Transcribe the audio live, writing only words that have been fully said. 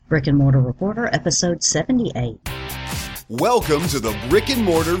Brick and Mortar Reporter, episode 78. Welcome to the Brick and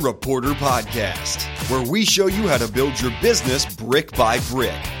Mortar Reporter podcast, where we show you how to build your business brick by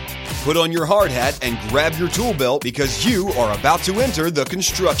brick. Put on your hard hat and grab your tool belt because you are about to enter the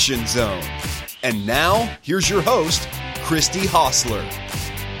construction zone. And now, here's your host, Christy Hostler.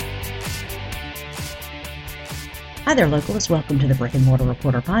 Hi there, localists. Welcome to the Brick and Mortar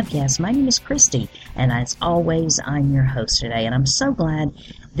Reporter podcast. My name is Christy, and as always, I'm your host today, and I'm so glad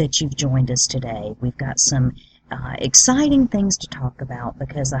that you've joined us today. We've got some exciting things to talk about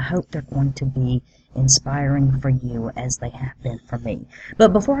because I hope they're going to be inspiring for you as they have been for me.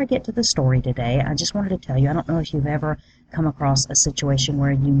 But before I get to the story today, I just wanted to tell you, I don't know if you've ever come across a situation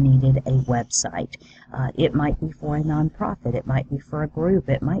where you needed a website. It might be for a nonprofit, it might be for a group,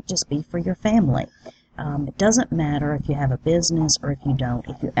 it might just be for your family. It doesn't matter if you have a business or if you don't.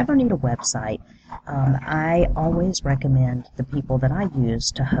 If you ever need a website, I always recommend the people that I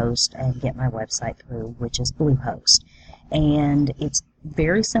use to host and get my website through, which is Bluehost. And it's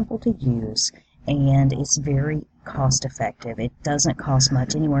very simple to use, and it's very cost effective. It doesn't cost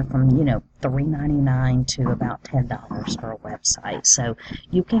much, anywhere from, $3.99 to about $10 for a website. So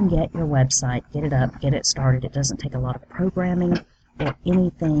you can get your website, get it up, get it started. It doesn't take a lot of programming or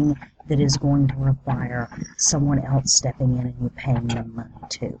anything that is going to require someone else stepping in and you paying them money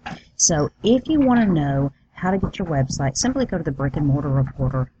too. So if you want to know how to get your website, simply go to the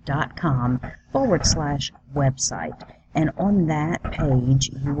brickandmortarreporter.com/website. And on that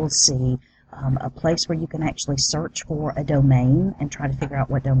page, you will see a place where you can actually search for a domain and try to figure out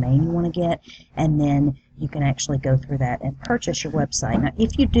what domain you want to get. And then you can actually go through that and purchase your website. Now,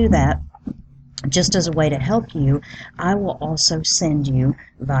 if you do that, just as a way to help you, I will also send you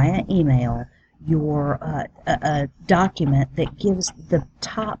via email your a document that gives the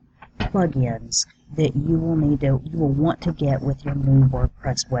top plugins that you will want to get with your new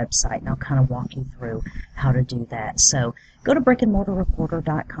WordPress website, and I'll kind of walk you through how to do that. So go to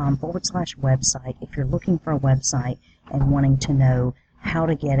brickandmortarreporter.com/website if you're looking for a website and wanting to know how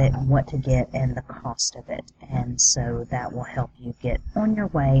to get it, what to get, and the cost of it. And so that will help you get on your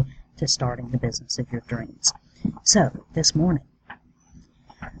way to starting the business of your dreams. So, this morning,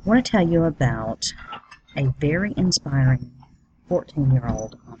 I want to tell you about a very inspiring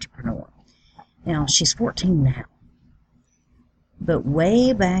 14-year-old entrepreneur. Now, she's 14 now, but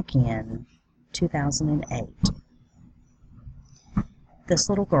way back in 2008, this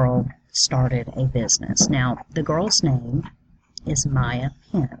little girl started a business. Now, the girl's name is Maya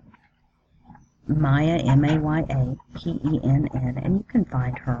Penn. Maya, M-A-Y-A-P-E-N-N, and you can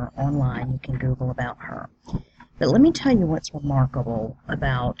find her online. You can Google about her. But let me tell you what's remarkable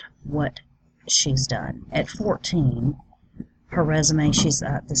about what she's done. At 14, her resume, she's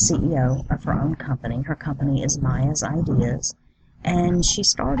the CEO of her own company. Her company is Maya's Ideas, and she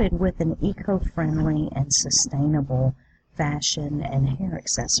started with an eco-friendly and sustainable fashion and hair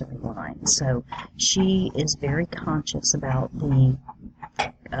accessory line. So she is very conscious about the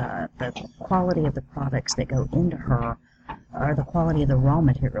quality of the products that go into her, or the quality of the raw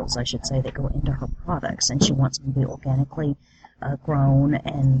materials, I should say, that go into her products. And she wants them to be organically grown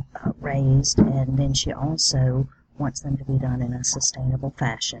and raised, and then she also wants them to be done in a sustainable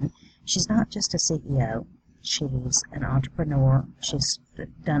fashion. She's not just a CEO. She's an entrepreneur. She's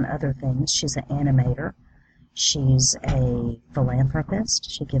done other things. She's an animator. She's a philanthropist.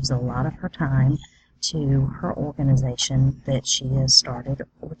 She gives a lot of her time to her organization that she has started,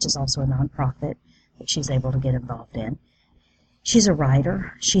 which is also a nonprofit that she's able to get involved in. She's a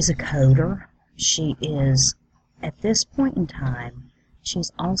writer. She's a coder. She is, at this point in time,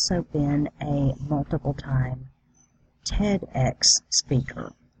 she's also been a multiple-time TEDx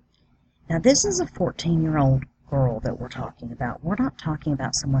speaker. Now, this is a 14-year-old girl that we're talking about. We're not talking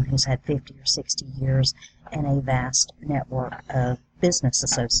about someone who's had 50 or 60 years and a vast network of business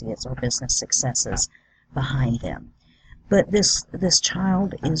associates or business successes behind them. But this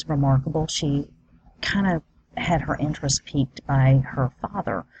child is remarkable. She kind of had her interest piqued by her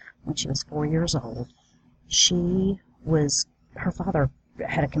father when she was 4 years old. Her father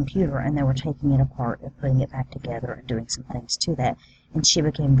had a computer, and they were taking it apart and putting it back together and doing some things to that. And she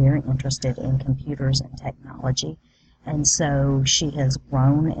became very interested in computers and technology. And so she has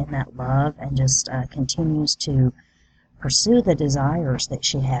grown in that love and just continues to pursue the desires that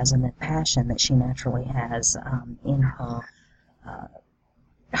she has and the passion that she naturally has in her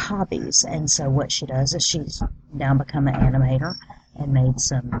hobbies. And so what she does is she's now become an animator and made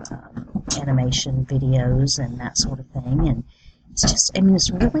some animation videos and that sort of thing. And it's just, it's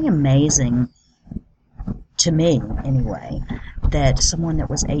really amazing to me, anyway, that someone that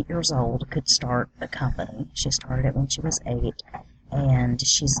was 8 years old could start a company. She started it when she was 8, and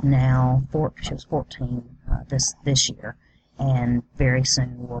she's now she was 14 this year, and very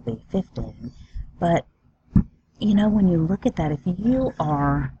soon will be 15. But you know, when you look at that, if you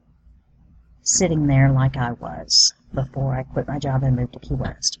are sitting there like I was before I quit my job and moved to Key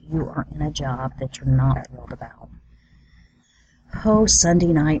West, you are in a job that you're not thrilled about. Oh,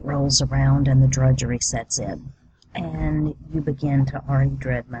 Sunday night rolls around and the drudgery sets in, and you begin to already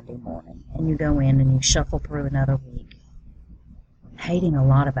dread Monday morning, and you go in and you shuffle through another week, hating a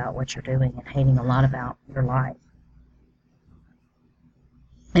lot about what you're doing and hating a lot about your life.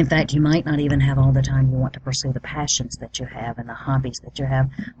 In fact, you might not even have all the time you want to pursue the passions that you have and the hobbies that you have,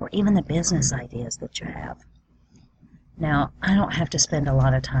 or even the business ideas that you have. Now, I don't have to spend a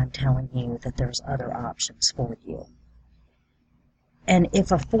lot of time telling you that there's other options for you. And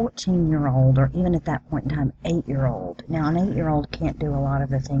if a 14-year-old, or even at that point in time, 8-year-old, now an 8-year-old can't do a lot of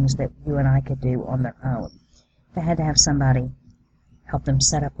the things that you and I could do on their own. They had to have somebody help them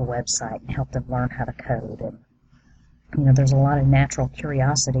set up a website and help them learn how to code. And, you know, there's a lot of natural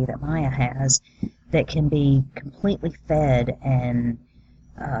curiosity that Maya has that can be completely fed and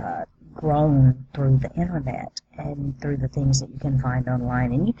grown through the internet and through the things that you can find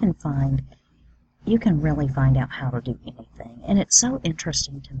online. And you can really find out how to do anything. And it's so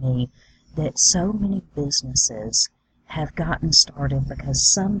interesting to me that so many businesses have gotten started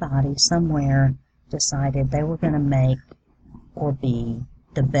because somebody somewhere decided they were going to make or be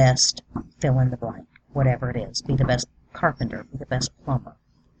the best fill in the blank, whatever it is. Be the best carpenter, be the best plumber.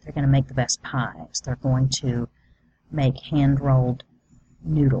 They're going to make the best pies. They're going to make hand-rolled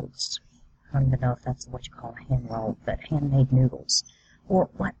noodles. I don't even know if that's what you call a hand-rolled, but handmade noodles. Or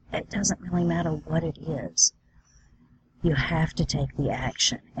what, it doesn't really matter what it is. You have to take the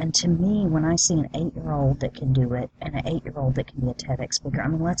action. And to me, when I see an 8-year-old that can do it, and an 8-year-old that can be a TEDx speaker, I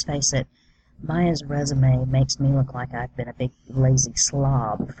mean, let's face it, Maya's resume makes me look like I've been a big lazy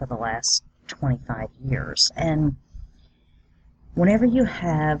slob for the last 25 years. And whenever you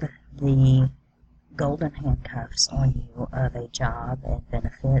have the golden handcuffs on you of a job and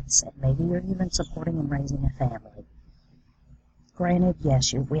benefits, and maybe you're even supporting and raising a family, granted,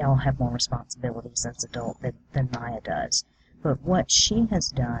 yes, we all have more responsibilities as adults than Maya does. But what she has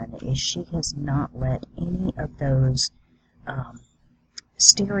done is she has not let any of those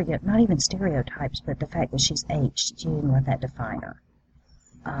not even stereotypes, but the fact that she's 8, she didn't let that define her.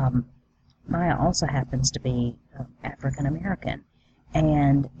 Maya also happens to be African American,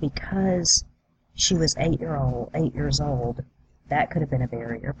 and because she was 8 years old, that could have been a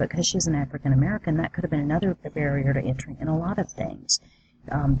barrier. Because she's an African American, that could have been another barrier to entry in a lot of things.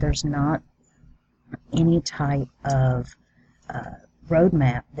 There's not any type of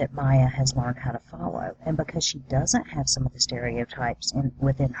roadmap that Maya has learned how to follow. And because she doesn't have some of the stereotypes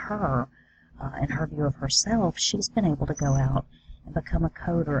within her, and her view of herself, she's been able to go out and become a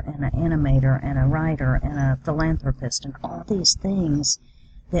coder and an animator and a writer and a philanthropist and all these things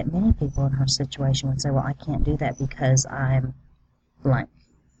that many people in her situation would say, well, I can't do that because I'm blank,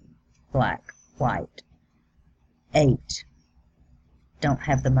 black, white, 8, don't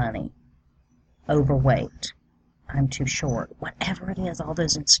have the money, overweight, I'm too short, whatever it is, all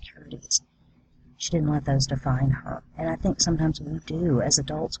those insecurities. She didn't let those define her. And I think sometimes we do, as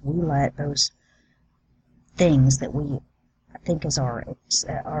adults, we let those things that we think is our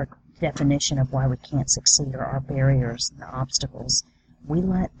definition of why we can't succeed, or our barriers and the obstacles, we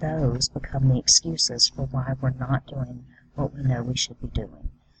let those become the excuses for why we're not doing what we know we should be doing.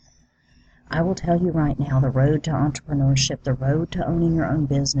 I will tell you right now, the road to entrepreneurship, the road to owning your own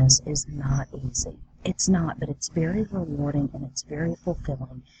business is not easy. It's not, but it's very rewarding and it's very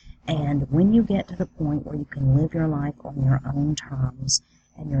fulfilling. And when you get to the point where you can live your life on your own terms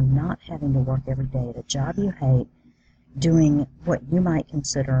and you're not having to work every day at a job you hate, doing what you might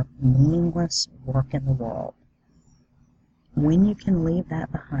consider meaningless work in the world, when you can leave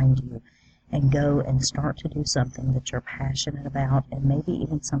that behind you and go and start to do something that you're passionate about, and maybe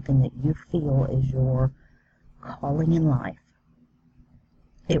even something that you feel is your calling in life,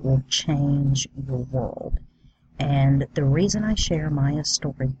 it will change your world. And the reason I share Maya's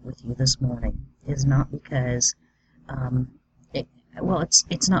story with you this morning is not because,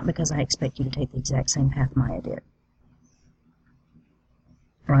 it's not because I expect you to take the exact same path Maya did.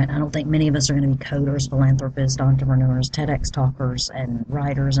 Right? I don't think many of us are going to be coders, philanthropists, entrepreneurs, TEDx talkers, and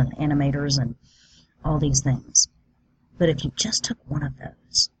writers, and animators, and all these things. But if you just took one of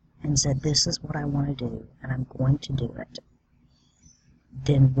those and said, this is what I want to do, and I'm going to do it,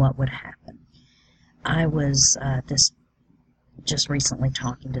 then what would happen? I was just recently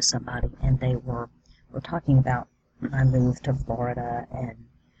talking to somebody, and they were talking about my move to Florida and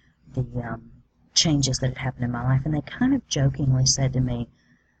the changes that had happened in my life, and they kind of jokingly said to me,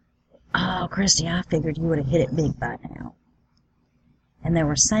 "Oh, Christy, I figured you would have hit it big by now." And they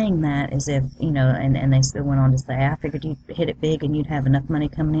were saying that as if, and they still went on to say, "I figured you'd hit it big and you'd have enough money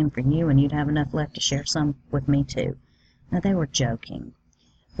coming in for you and you'd have enough left to share some with me too." Now, they were joking,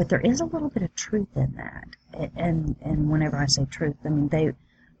 but there is a little bit of truth in that. And whenever I say truth, I mean, they,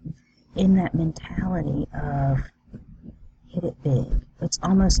 in that mentality of hit it big, it's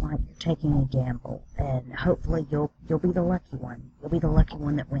almost like you're taking a gamble, and hopefully you'll be the lucky one. You'll be the lucky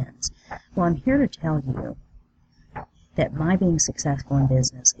one that wins. Well, I'm here to tell you that my being successful in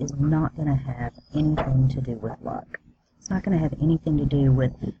business is not going to have anything to do with luck. It's not going to have anything to do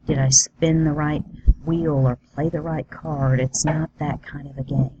with, did I spin the right wheel or play the right card? It's not that kind of a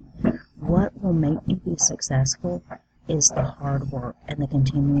game. What will make me be successful is the hard work and the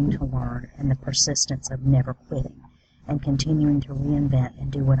continuing to learn and the persistence of never quitting and continuing to reinvent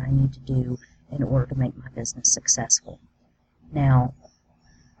and do what I need to do in order to make my business successful. Now,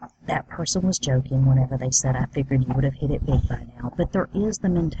 that person was joking whenever they said, "I figured you would have hit it big by now." But there is the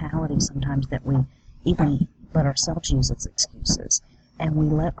mentality sometimes that we even let ourselves use as excuses. And we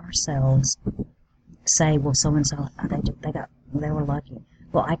let ourselves say, "Well, so-and-so, they were lucky.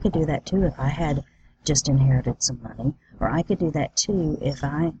 Well, I could do that too if I had just inherited some money. Or I could do that too if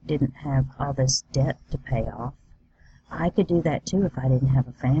I didn't have all this debt to pay off. I could do that too if I didn't have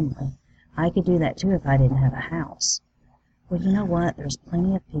a family. I could do that too if I didn't have a house." Well, you know what? There's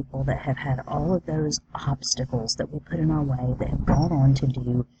plenty of people that have had all of those obstacles that we put in our way that have gone on to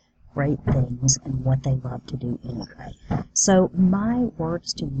do great things and what they love to do anyway. So my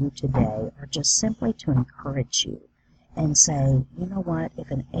words to you today are just simply to encourage you and say, you know what? If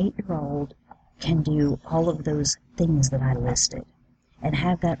an 8-year-old can do all of those things that I listed and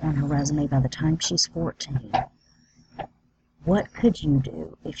have that on her resume by the time she's 14, what could you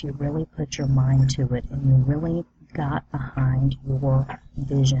do if you really put your mind to it and you really got behind your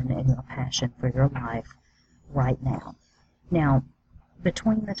vision and your passion for your life right now? Now,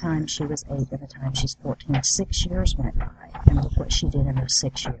 between the time she was 8 and the time she's 14, 6 years went by, and look what she did in those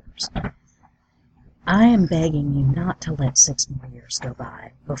 6 years. I am begging you not to let 6 more years go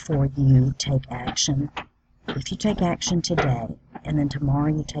by before you take action. If you take action today, and then tomorrow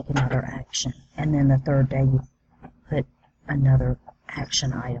you take another action, and then the third day you put another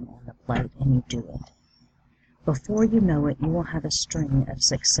action item on the plate and you do it, before you know it, you will have a string of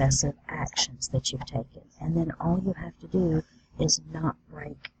successive actions that you've taken. And then all you have to do is not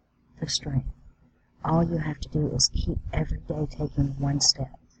break the string. All you have to do is keep every day taking one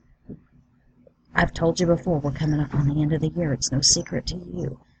step. I've told you before, we're coming up on the end of the year. It's no secret to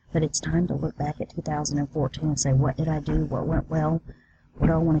you. But it's time to look back at 2014 and say, what did I do? What went well? What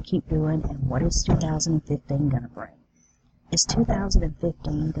do I want to keep doing? And what is 2015 going to bring? Is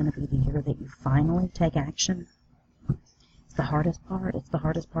 2015 going to be the year that you finally take action? It's the hardest part. It's the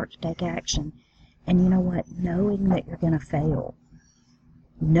hardest part to take action. And you know what? Knowing that you're going to fail,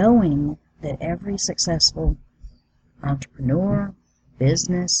 knowing that every successful entrepreneur,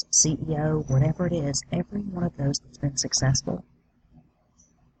 business, CEO, whatever it is, every one of those that's been successful,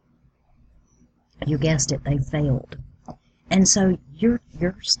 you guessed it, they failed. And so you're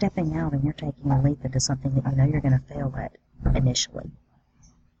stepping out and you're taking a leap into something that you know you're going to fail at initially.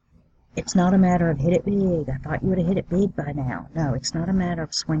 It's not a matter of hit it big. I thought you would have hit it big by now. No, it's not a matter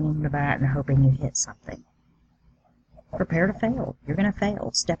of swinging the bat and hoping you hit something. Prepare to fail. You're going to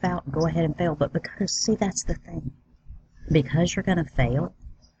fail. Step out and go ahead and fail. But see, that's the thing. Because you're going to fail,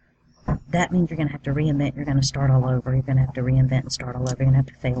 that means you're going to have to reinvent. You're going to start all over. You're going to have to reinvent and start all over. You're going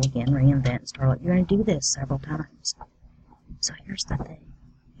to have to fail again, reinvent, and start all over. You're going to do this several times. So here's the thing.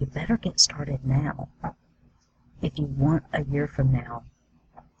 You better get started now if you want a year from now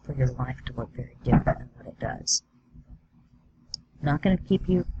for your life to look very different than what it does. I'm not going to keep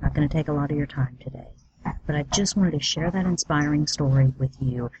you, not going to take a lot of your time today, but I just wanted to share that inspiring story with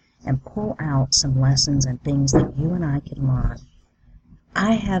you and pull out some lessons and things that you and I can learn.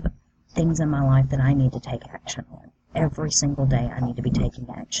 I have things in my life that I need to take action on. Every single day I need to be taking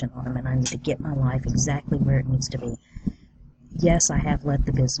action on them, and I need to get my life exactly where it needs to be. Yes, I have let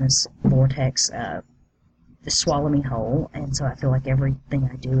the business vortex swallow me whole, and so I feel like everything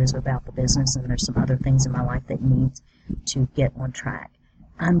I do is about the business, and there's some other things in my life that needs to get on track.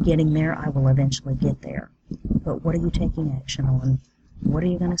 I'm getting there. I will eventually get there. But what are you taking action on? What are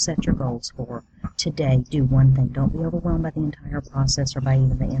you going to set your goals for? Today, do one thing. Don't be overwhelmed by the entire process or by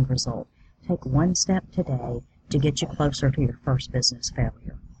even the end result. Take one step today to get you closer to your first business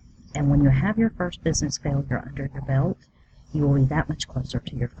failure. And when you have your first business failure under your belt, you will be that much closer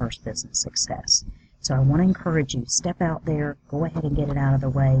to your first business success. So I want to encourage you, step out there, go ahead and get it out of the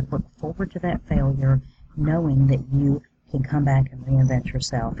way, look forward to that failure, knowing that you can come back and reinvent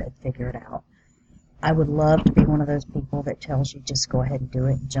yourself and figure it out. I would love to be one of those people that tells you just go ahead and do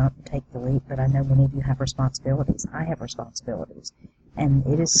it, jump and take the leap, but I know many of you have responsibilities. I have responsibilities, and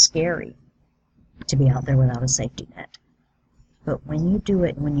it is scary to be out there without a safety net. But when you do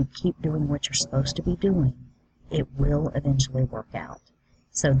it, and when you keep doing what you're supposed to be doing, it will eventually work out.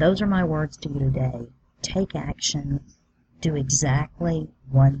 So those are my words to you today. Take action. Do exactly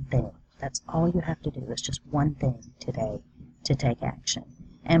one thing. That's all you have to do is just one thing today to take action.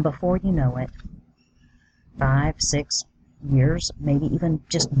 And before you know it, 5, 6 years, maybe even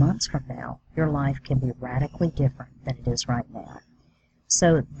just months from now, your life can be radically different than it is right now.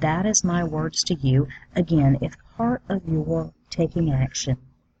 So that is my words to you. Again, if part of your taking action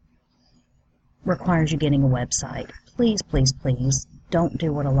requires you getting a website, please, please, please don't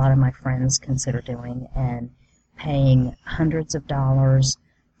do what a lot of my friends consider doing and paying hundreds of dollars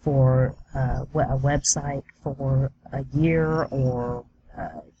for a website for a year, or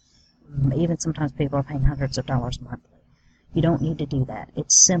even sometimes people are paying hundreds of dollars monthly. You don't need to do that.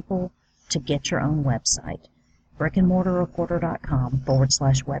 It's simple to get your own website.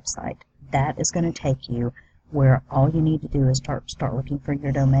 brickandmortarreporter.com/website. That is going to take you where all you need to do is start looking for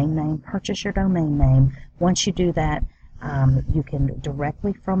your domain name, purchase your domain name. Once you do that, you can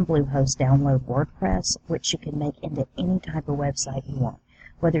directly from Bluehost download WordPress, which you can make into any type of website you want.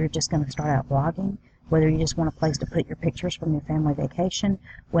 Whether you're just going to start out blogging, whether you just want a place to put your pictures from your family vacation,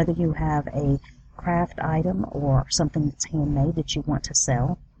 whether you have a craft item or something that's handmade that you want to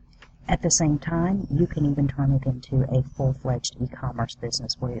sell. At the same time, you can even turn it into a full-fledged e-commerce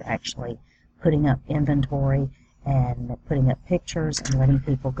business where you're actually putting up inventory and putting up pictures and letting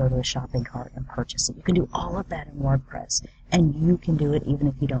people go to a shopping cart and purchase it. You can do all of that in WordPress, and you can do it even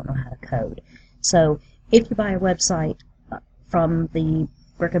if you don't know how to code. So if you buy a website from the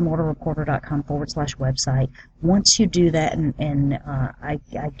brickandmortarreporter.com/website, once you do that, and I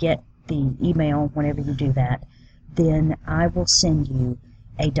get the email whenever you do that, then I will send you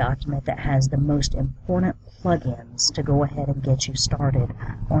a document that has the most important plugins to go ahead and get you started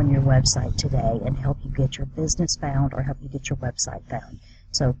on your website today and help you get your business found or help you get your website found.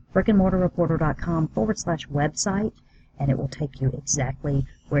 So brickandmortarreporter.com/website, and it will take you exactly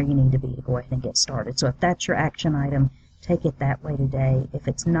where you need to be to go ahead and get started. So if that's your action item, take it that way today. If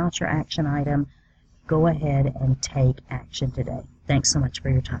it's not your action item, go ahead and take action today. Thanks so much for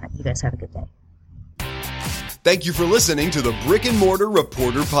your time. You guys have a good day. Thank you for listening to the Brick and Mortar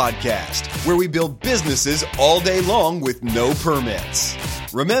Reporter Podcast, where we build businesses all day long with no permits.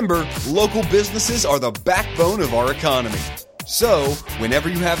 Remember, local businesses are the backbone of our economy. So, whenever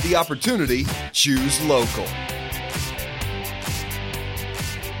you have the opportunity, choose local.